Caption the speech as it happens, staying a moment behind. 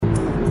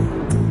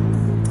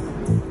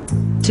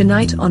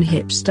Tonight on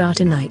Hipstar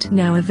Tonight,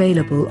 now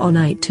available on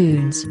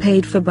iTunes.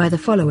 Paid for by the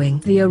following: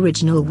 the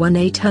original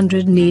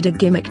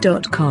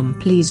 1-800-NEED-A-GIMMICK.com.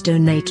 Please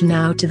donate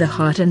now to the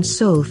Heart and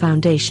Soul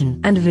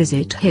Foundation and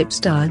visit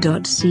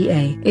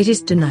hipstar.ca. It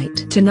is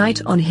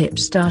tonight on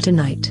Hipstar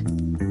Tonight.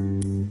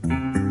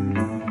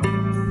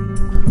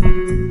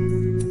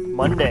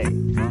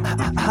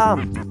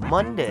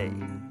 Monday,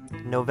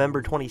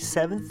 November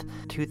 27th,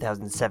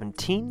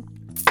 2017.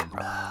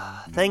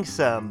 Thanks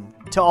to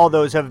all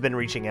those who have been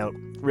reaching out,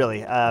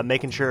 really,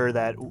 making sure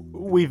that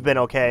we've been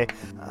okay.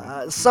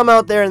 Some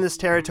out there in this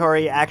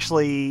territory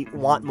actually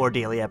want more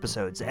daily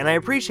episodes, and I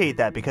appreciate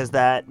that because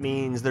that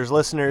means there's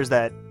listeners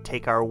that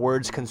take our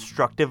words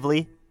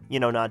constructively,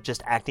 not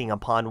just acting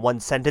upon one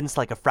sentence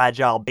like a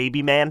fragile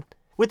baby man.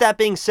 With that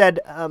being said,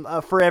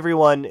 for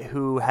everyone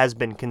who has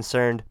been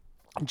concerned,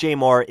 Jay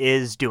Moore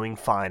is doing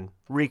fine,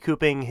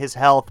 recouping his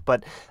health,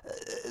 but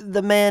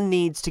the man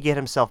needs to get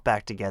himself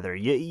back together.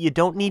 You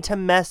don't need to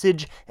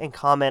message and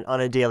comment on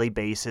a daily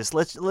basis.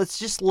 Let's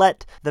just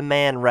let the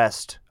man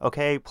rest,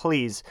 okay?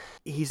 Please.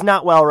 He's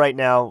not well right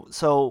now,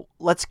 so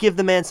let's give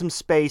the man some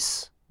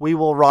space. We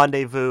will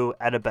rendezvous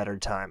at a better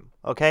time,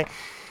 okay?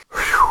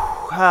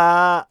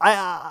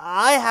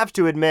 I have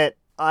to admit,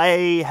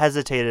 I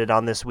hesitated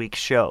on this week's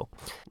show.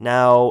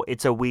 Now,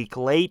 it's a week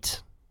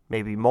late,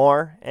 maybe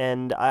more,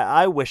 and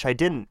I wish I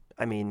didn't.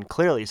 I mean,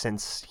 clearly,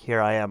 since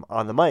here I am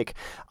on the mic,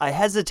 I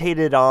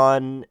hesitated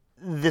on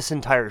this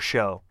entire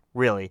show,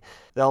 really.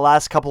 The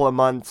last couple of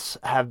months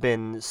have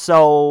been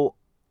so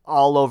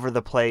all over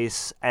the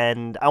place,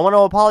 and I want to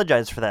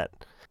apologize for that.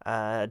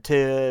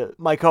 To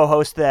my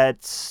co-host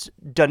that's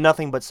done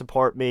nothing but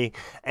support me,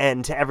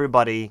 and to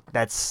everybody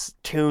that's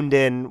tuned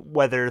in,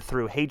 whether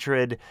through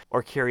hatred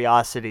or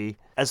curiosity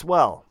as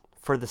well,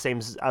 for the same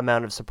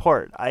amount of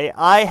support.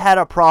 I had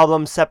a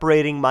problem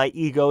separating my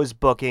ego's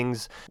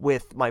bookings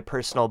with my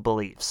personal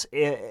beliefs.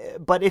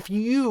 But if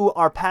you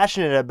are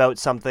passionate about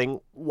something,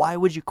 why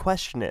would you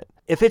question it?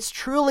 If it's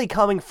truly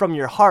coming from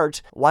your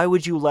heart, why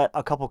would you let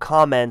a couple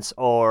comments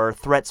or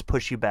threats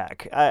push you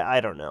back?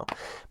 I don't know.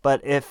 But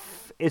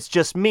if it's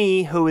just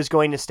me who is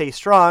going to stay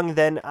strong,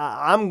 then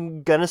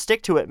I'm gonna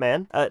stick to it,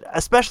 man.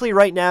 Especially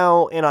right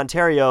now in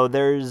Ontario,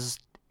 there's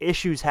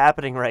issues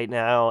happening right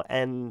now,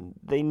 and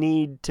they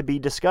need to be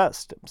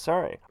discussed. I'm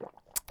sorry.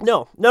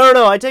 No,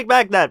 I take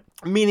back that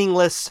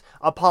meaningless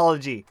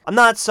apology. I'm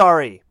not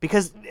sorry,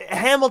 because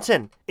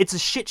Hamilton, it's a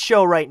shit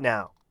show right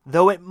now.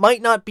 Though it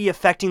might not be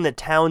affecting the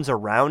towns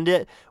around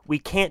it, we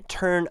can't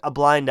turn a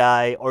blind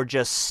eye or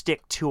just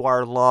stick to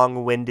our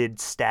long-winded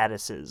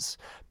statuses.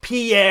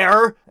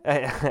 Pierre!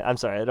 I'm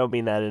sorry, I don't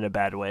mean that in a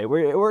bad way.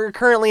 We're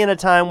currently in a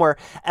time where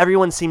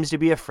everyone seems to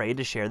be afraid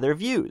to share their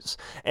views.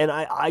 And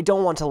I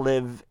don't want to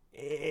live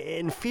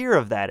in fear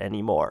of that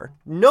anymore.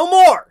 No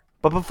more!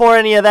 But before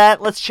any of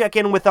that, let's check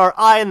in with our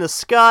eye in the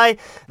sky,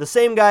 the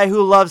same guy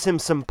who loves him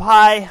some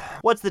pie.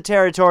 What's the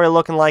territory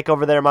looking like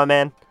over there, my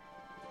man?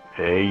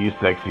 Hey, you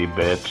sexy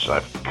bitch.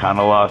 I've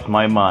kinda lost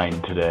my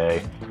mind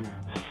today.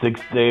 6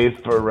 days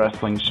for a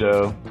wrestling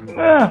show?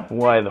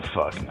 Why the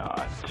fuck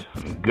not?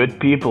 Good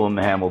people in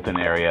the Hamilton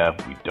area.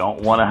 We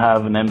don't want to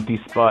have an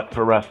empty spot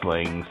for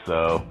wrestling,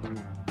 so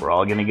we're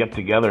all gonna get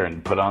together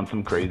and put on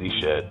some crazy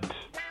shit.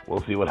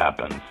 We'll see what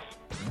happens.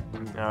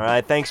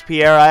 Alright, thanks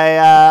Pierre.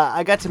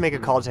 I got to make a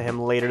call to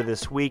him later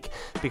this week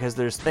because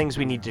there's things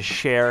we need to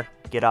share,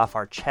 get off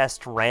our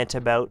chest, rant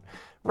about.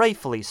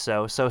 Rightfully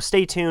so. So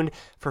stay tuned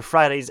for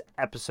Friday's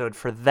episode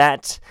for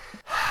that.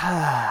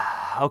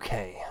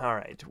 Okay,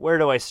 alright. Where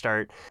do I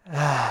start?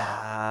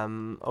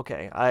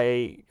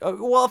 Okay,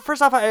 well,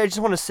 first off, I just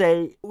want to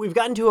say we've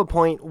gotten to a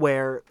point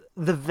where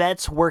the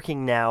vets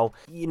working now,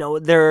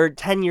 they're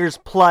 10 years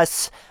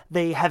plus,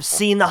 they have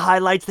seen the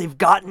highlights, they've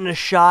gotten a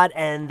shot,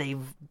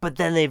 but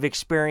then they've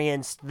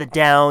experienced the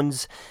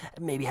downs,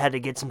 maybe had to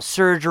get some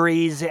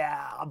surgeries,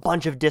 a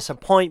bunch of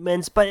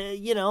disappointments, but,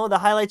 the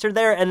highlights are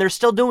there, and they're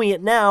still doing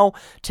it now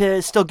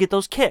to still get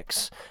those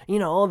kicks,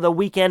 the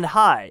weekend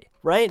high.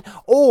 Right?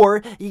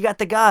 Or you got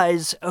the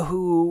guys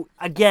who,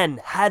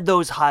 again, had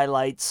those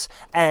highlights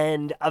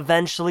and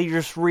eventually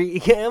just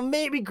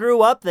maybe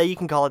grew up, that you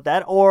can call it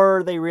that,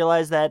 or they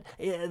realized that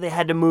they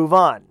had to move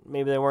on.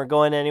 Maybe they weren't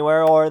going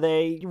anywhere, or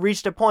they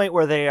reached a point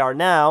where they are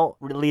now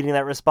leading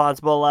that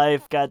responsible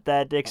life, got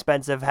that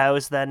expensive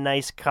house, that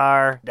nice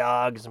car,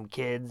 dog, some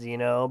kids,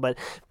 But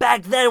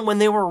back then, when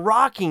they were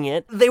rocking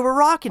it,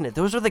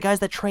 Those were the guys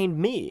that trained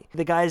me.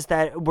 The guys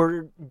that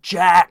were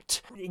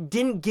jacked,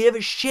 didn't give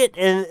a shit,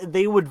 and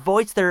they would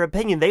voice their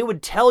opinion. They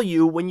would tell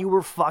you when you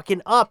were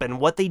fucking up and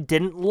what they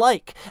didn't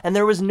like. And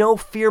there was no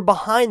fear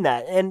behind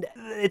that. And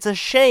it's a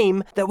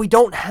shame that we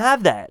don't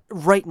have that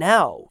right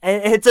now.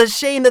 And it's a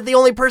shame that the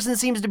only person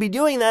seems to be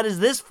doing that is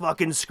this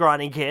fucking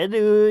scrawny kid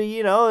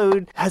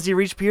who, has he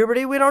reached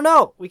puberty? We don't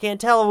know. We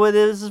can't tell with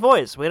his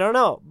voice. We don't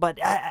know. But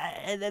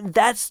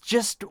that's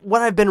just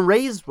what I've been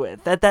raised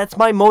with. That's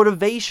my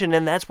motivation,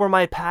 and that's where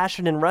my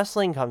passion in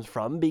wrestling comes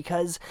from,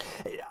 because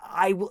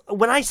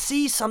when I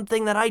see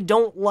something that I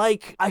don't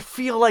like, I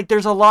feel like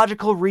there's a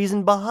logical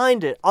reason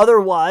behind it.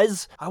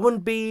 Otherwise, I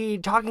wouldn't be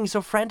talking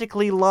so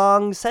frantically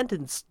long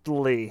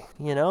sentencedly,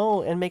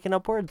 and making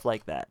up words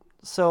like that.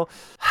 So,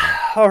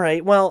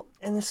 alright, well,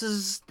 and this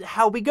is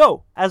how we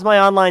go. As my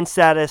online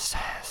status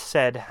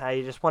said,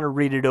 I just want to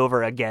read it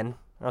over again,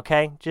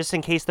 okay? Just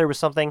in case there was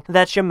something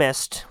that you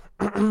missed.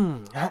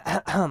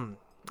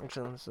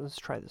 Actually, let's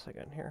try this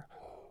again here.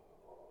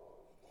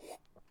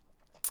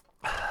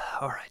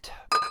 Alright.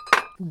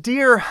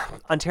 Dear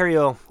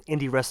Ontario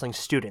Indie Wrestling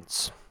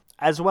students,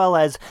 as well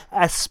as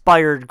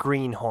aspired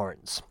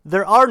greenhorns.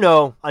 There are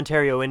no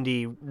Ontario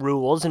Indie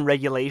rules and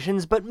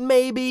regulations, but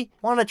maybe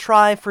want to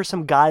try for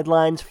some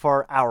guidelines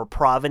for our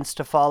province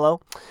to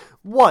follow.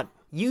 1.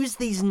 Use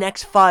these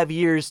next 5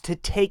 years to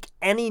take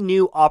any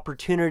new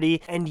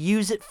opportunity and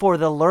use it for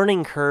the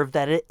learning curve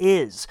that it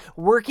is.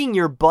 Working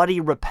your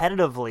body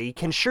repetitively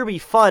can sure be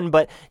fun,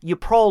 but you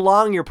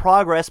prolong your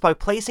progress by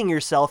placing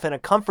yourself in a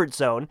comfort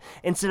zone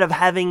instead of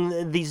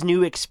having these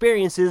new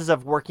experiences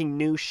of working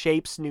new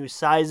shapes, new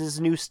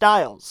sizes, new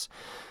styles.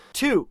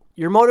 2.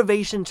 Your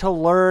motivation to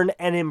learn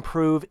and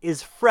improve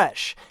is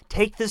fresh.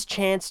 Take this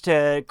chance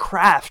to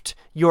craft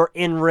your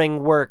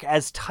in-ring work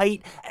as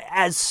tight,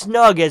 as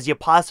snug as you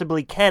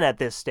possibly can at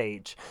this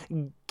stage.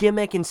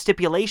 Gimmick and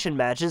stipulation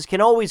matches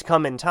can always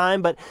come in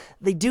time, but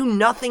they do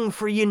nothing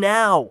for you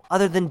now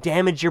other than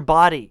damage your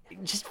body.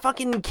 Just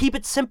fucking keep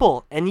it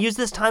simple and use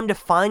this time to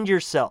find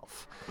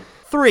yourself.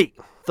 3.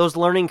 Those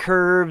learning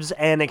curves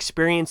and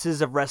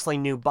experiences of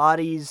wrestling new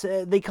bodies,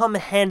 they come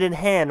hand in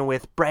hand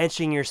with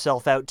branching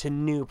yourself out to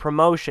new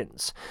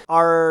promotions.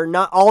 Are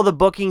not all the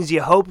bookings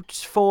you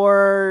hoped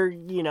for,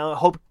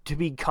 hoped to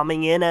be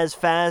coming in as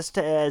fast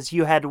as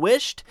you had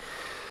wished?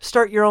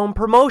 Start your own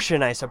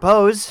promotion, I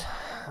suppose.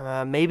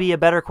 Maybe a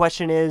better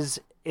question is,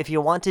 if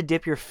you want to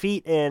dip your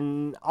feet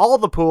in all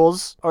the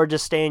pools, or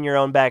just stay in your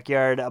own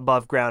backyard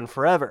above ground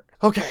forever.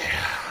 Okay,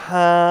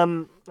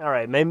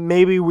 alright,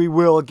 maybe we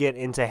will get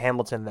into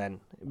Hamilton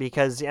then,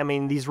 because,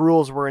 these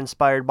rules were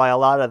inspired by a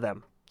lot of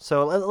them.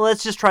 So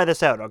let's just try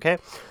this out, okay?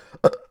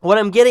 What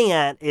I'm getting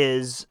at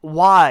is,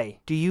 why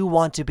do you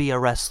want to be a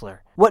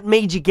wrestler? What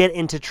made you get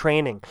into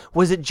training?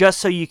 Was it just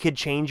so you could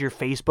change your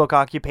Facebook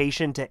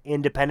occupation to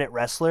independent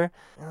wrestler?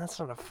 That's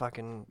not a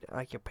fucking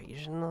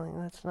occupation.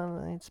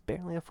 It's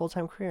barely a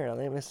full-time career.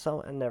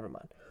 Never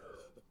mind.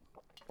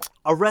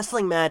 A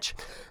wrestling match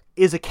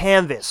is a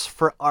canvas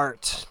for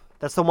art.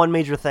 That's the one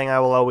major thing I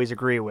will always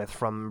agree with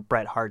from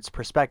Bret Hart's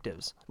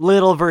perspectives.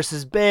 Little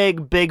versus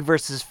big, big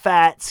versus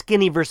fat,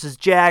 skinny versus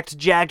jacked,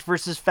 jacked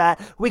versus fat.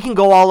 We can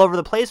go all over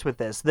the place with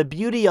this. The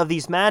beauty of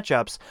these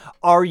matchups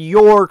are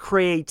your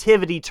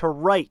creativity to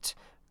write.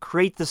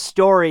 Create the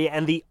story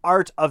and the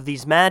art of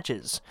these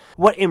matches.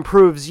 What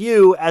improves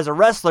you as a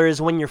wrestler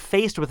is when you're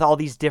faced with all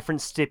these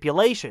different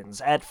stipulations.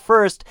 At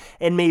first,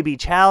 it may be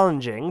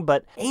challenging,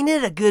 but ain't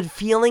it a good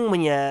feeling when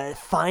you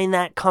find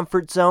that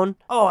comfort zone?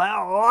 Oh,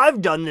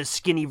 I've done this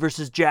skinny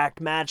versus jacked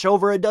match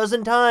over a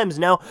dozen times.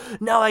 Now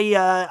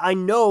I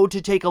know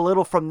to take a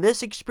little from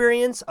this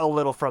experience, a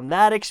little from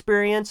that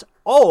experience.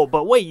 Oh,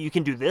 but wait, you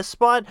can do this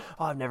spot?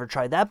 Oh, I've never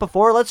tried that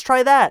before. Let's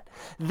try that.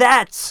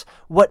 That's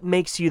what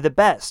makes you the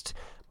best.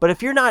 But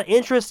if you're not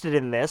interested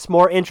in this,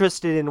 more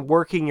interested in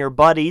working your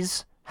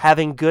buddies,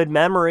 having good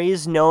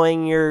memories,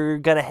 knowing you're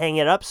going to hang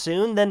it up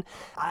soon, then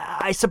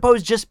I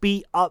suppose just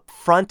be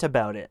upfront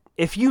about it.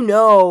 If you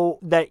know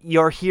that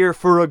you're here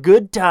for a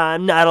good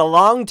time, not a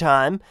long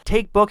time,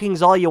 take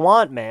bookings all you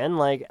want, man.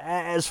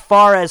 As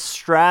far as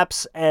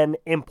straps and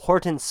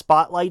important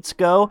spotlights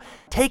go,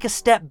 take a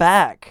step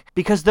back.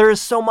 Because there is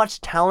so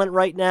much talent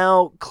right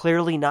now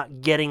clearly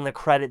not getting the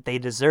credit they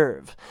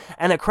deserve.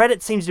 And the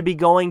credit seems to be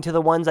going to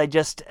the ones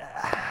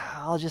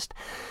I'll just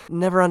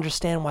never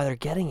understand why they're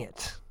getting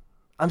it.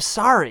 I'm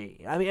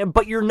sorry.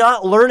 But you're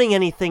not learning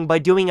anything by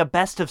doing a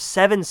best of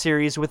 7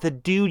 series with a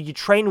dude you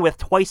train with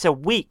twice a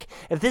week.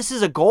 If this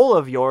is a goal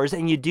of yours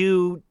and you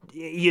do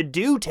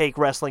take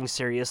wrestling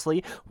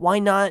seriously, why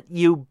not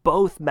you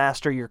both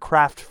master your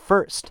craft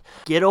first?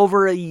 Get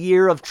over a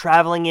year of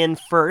traveling in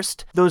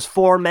first, those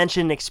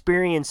aforementioned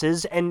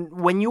experiences, and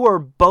when you are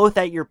both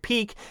at your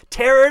peak,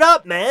 tear it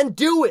up, man.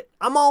 Do it.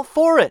 I'm all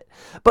for it.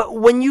 But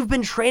when you've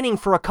been training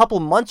for a couple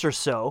months or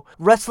so,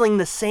 wrestling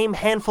the same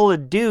handful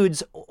of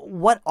dudes,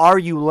 what are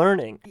you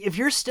learning? If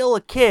you're still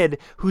a kid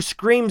who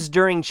screams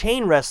during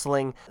chain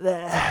wrestling,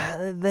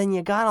 then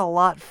you got a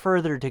lot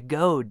further to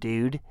go,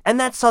 dude. And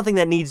that's something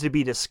that needs to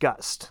be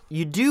discussed.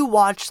 You do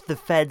watch the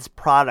Fed's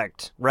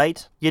product,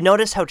 right? You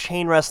notice how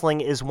chain wrestling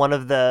is one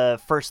of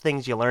the first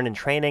things you learn in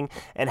training,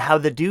 and how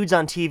the dudes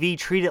on TV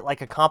treat it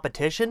like a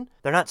competition?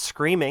 They're not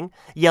screaming,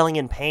 yelling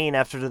in pain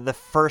after the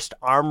first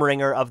arm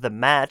ringer of the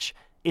match.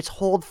 It's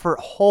hold for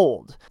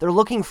hold. They're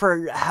looking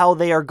for how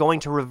they are going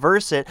to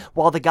reverse it,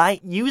 while the guy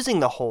using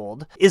the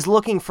hold is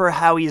looking for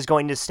how he is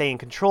going to stay in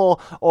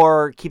control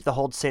or keep the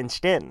hold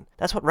cinched in.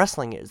 That's what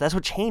wrestling is. That's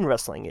what chain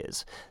wrestling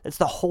is. That's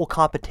the whole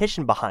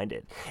competition behind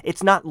it.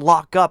 It's not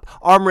lock up,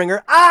 arm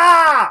wringer,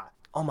 ah!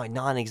 Oh my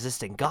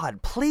non-existent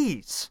God,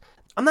 please.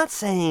 I'm not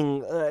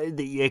saying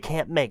that you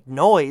can't make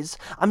noise.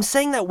 I'm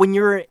saying that when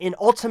you're in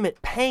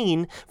ultimate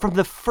pain from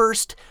the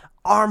first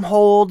arm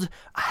hold,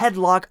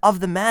 headlock of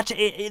the match,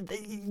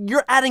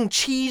 you're adding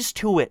cheese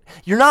to it.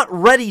 You're not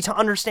ready to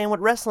understand what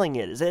wrestling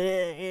is.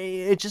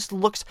 It just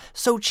looks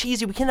so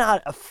cheesy. We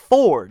cannot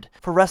afford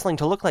for wrestling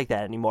to look like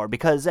that anymore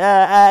because,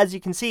 as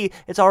you can see,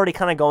 it's already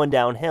kind of going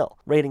downhill.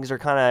 Ratings are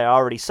kind of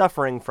already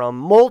suffering from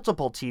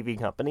multiple TV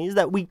companies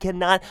that we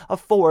cannot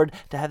afford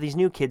to have these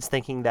new kids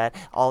thinking that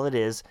all it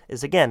is,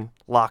 again,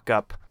 lock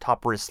up,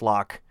 top wrist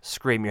lock,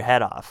 scream your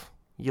head off.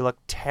 You look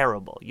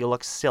terrible. You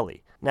look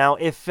silly. Now,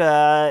 if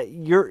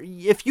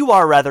you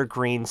are rather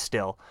green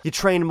still, you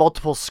trained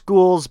multiple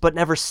schools but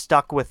never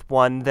stuck with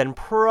one, then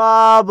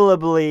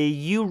probably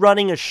you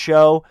running a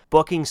show,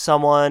 booking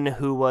someone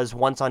who was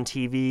once on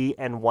TV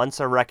and once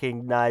a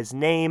recognized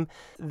name,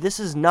 this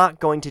is not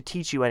going to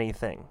teach you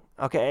anything.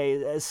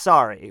 Okay,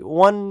 sorry,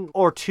 1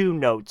 or 2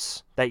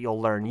 notes that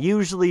you'll learn,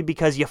 usually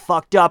because you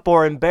fucked up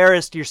or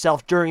embarrassed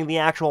yourself during the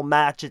actual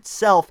match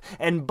itself,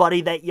 and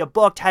buddy that you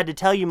booked had to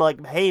tell you,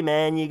 like, hey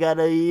man, you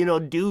gotta,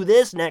 do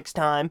this next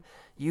time.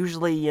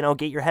 Usually,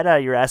 get your head out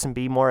of your ass and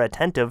be more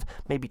attentive,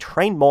 maybe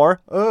train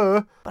more.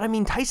 But I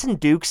mean, Tyson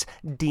Dukes,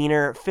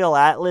 Diener, Phil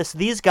Atlas,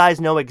 these guys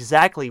know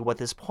exactly what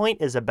this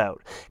point is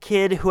about.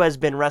 Kid who has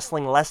been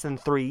wrestling less than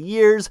 3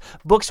 years,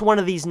 books one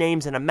of these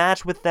names in a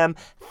match with them,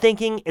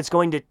 thinking it's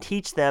going to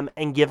teach them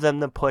and give them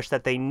the push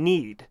that they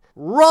need.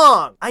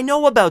 Wrong! I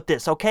know about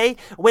this, okay?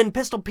 When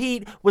Pistol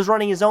Pete was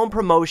running his own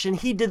promotion,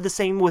 he did the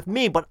same with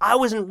me, but I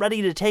wasn't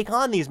ready to take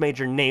on these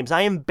major names.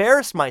 I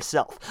embarrassed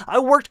myself. I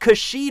worked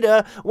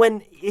Kushida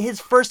when his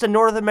first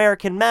North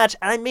American match,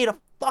 and I made a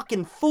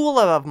fucking fool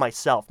of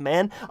myself,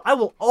 man. I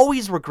will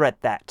always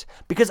regret that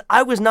because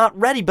I was not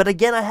ready. But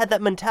again, I had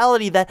that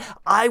mentality that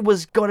I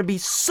was going to be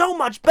so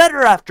much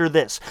better after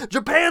this.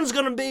 Japan's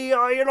going to be,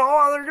 they're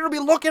going to be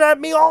looking at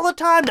me all the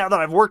time now that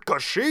I've worked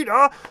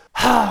Kushida.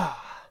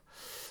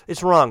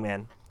 It's wrong,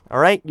 man. All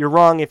right? You're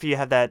wrong if you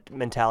have that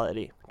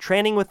mentality.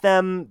 Training with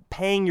them,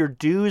 paying your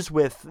dues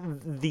with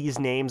these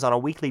names on a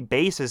weekly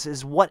basis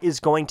is what is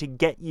going to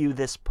get you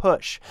this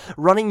push.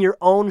 Running your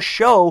own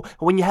show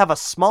when you have a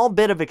small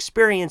bit of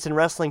experience in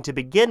wrestling to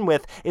begin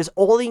with is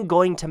only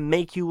going to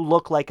make you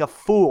look like a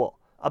fool.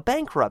 A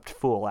bankrupt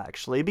fool,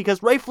 actually,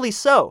 because rightfully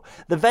so.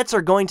 The vets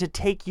are going to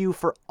take you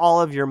for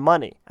all of your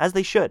money, as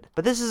they should.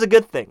 But this is a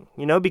good thing,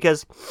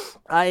 because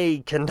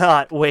I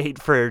cannot wait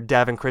for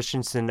Davin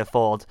Christensen to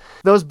fold.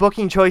 Those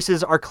booking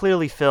choices are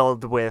clearly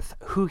filled with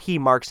who he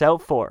marks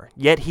out for,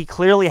 yet he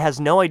clearly has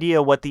no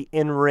idea what the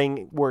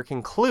in-ring work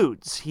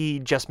includes. He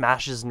just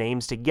mashes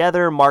names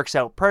together, marks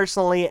out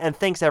personally, and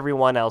thinks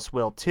everyone else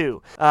will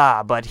too.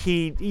 But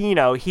he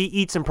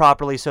eats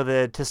improperly, so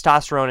the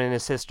testosterone in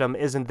his system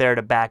isn't there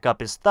to back up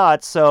his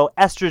thoughts, so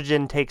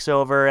estrogen takes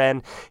over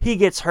and he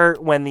gets hurt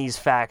when these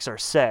facts are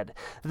said.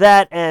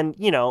 That and,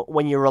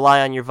 when you rely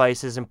on your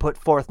vices and put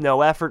forth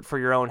no effort for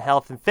your own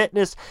health and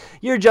fitness,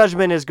 your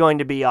judgment is going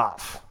to be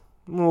off.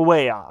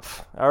 Way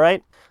off.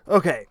 Alright?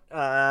 Okay,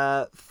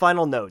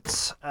 final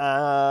notes.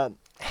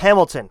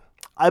 Hamilton.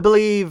 I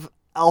believe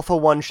Alpha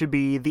 1 should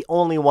be the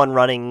only one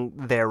running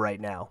there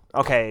right now.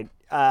 Okay,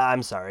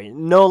 I'm sorry.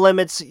 No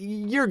Limits,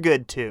 you're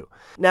good too.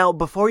 Now,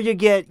 before you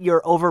get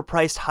your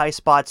overpriced high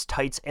spots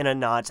tights in a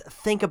knot,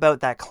 think about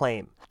that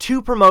claim.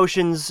 2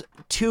 promotions,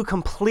 2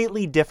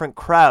 completely different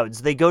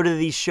crowds. They go to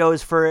these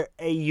shows for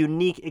a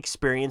unique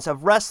experience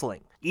of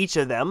wrestling. Each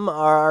of them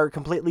are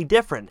completely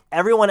different.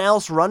 Everyone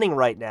else running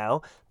right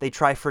now, they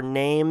try for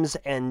names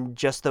and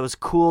just those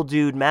cool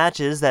dude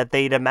matches that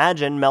they'd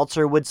imagine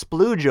Meltzer would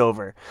splooge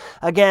over.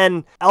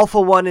 Again, Alpha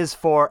 1 is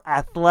for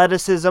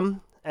athleticism.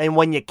 And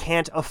when you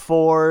can't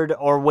afford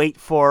or wait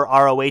for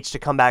ROH to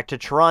come back to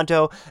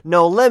Toronto,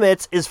 No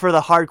Limits is for the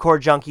hardcore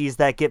junkies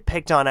that get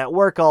picked on at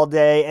work all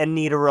day and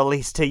need a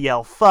release to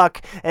yell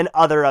fuck and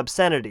other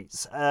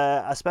obscenities.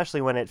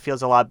 Especially when it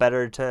feels a lot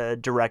better to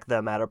direct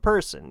them at a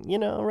person,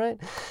 right?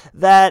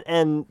 That,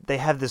 and they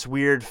have this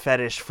weird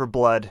fetish for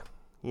blood.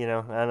 I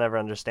never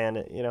understand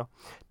it,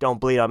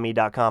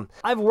 don'tbleedonme.com.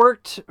 I've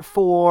worked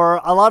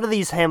for a lot of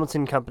these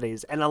Hamilton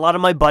companies, and a lot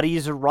of my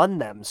buddies run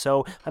them,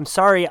 so I'm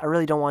sorry, I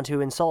really don't want to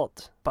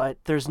insult, but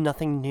there's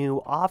nothing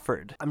new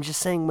offered. I'm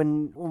just saying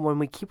when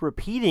we keep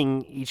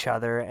repeating each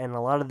other, and a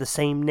lot of the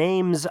same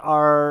names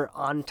are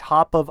on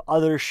top of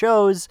other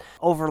shows,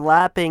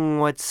 overlapping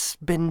what's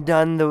been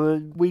done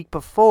the week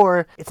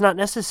before, it's not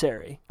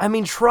necessary. I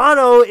mean,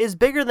 Toronto is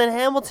bigger than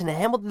Hamilton.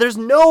 There's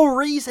no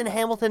reason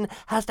Hamilton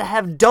has to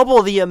have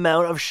double the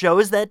amount of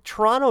shows that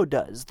Toronto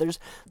does.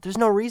 There's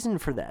no reason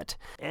for that.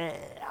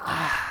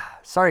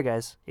 Sorry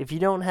guys, if you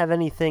don't have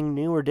anything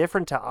new or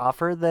different to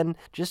offer, then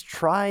just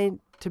try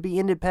to be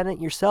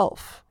independent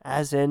yourself,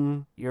 as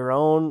in your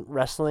own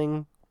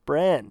wrestling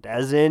brand,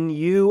 as in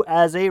you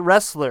as a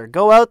wrestler.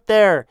 Go out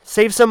there,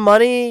 save some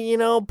money,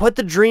 put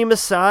the dream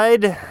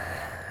aside,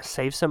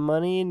 save some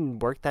money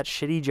and work that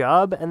shitty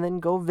job, and then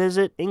go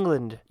visit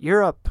England,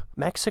 Europe,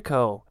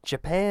 Mexico,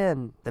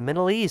 Japan, the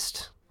Middle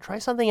East. Try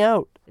something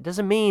out. it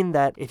doesn't mean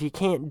that if you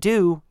can't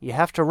do, you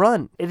have to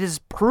run. It is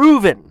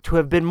proven to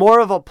have been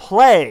more of a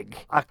plague,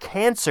 a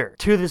cancer,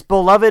 to this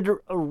beloved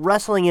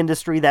wrestling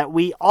industry that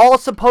we all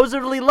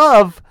supposedly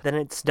love than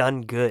it's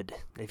done good.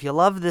 If you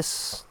love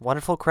this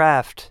wonderful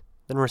craft,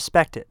 then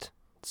respect it.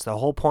 It's the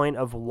whole point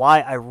of why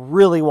I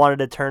really wanted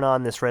to turn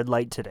on this red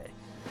light today.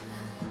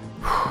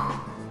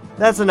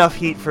 That's enough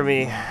heat for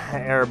me,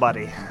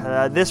 everybody.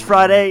 This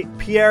Friday,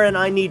 Pierre and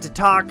I need to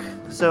talk,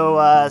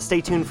 so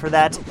stay tuned for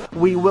that.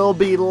 We will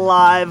be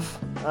live.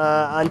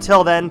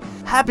 Until then,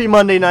 happy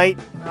Monday night.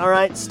 All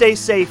right, stay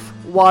safe.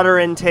 Water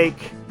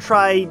intake.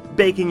 Try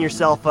baking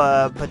yourself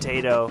a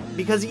potato,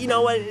 because you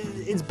know what?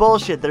 It's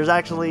bullshit. There's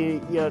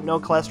actually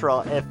no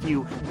cholesterol if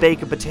you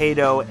bake a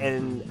potato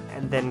and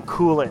then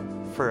cool it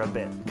for a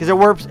bit, because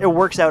it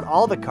works out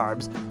all the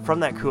carbs from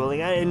that cooling.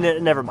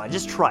 Never mind,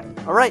 just try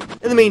it. All right.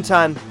 In the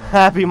meantime,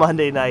 happy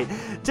Monday night.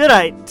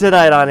 Tonight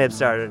on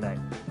Hipstar Tonight.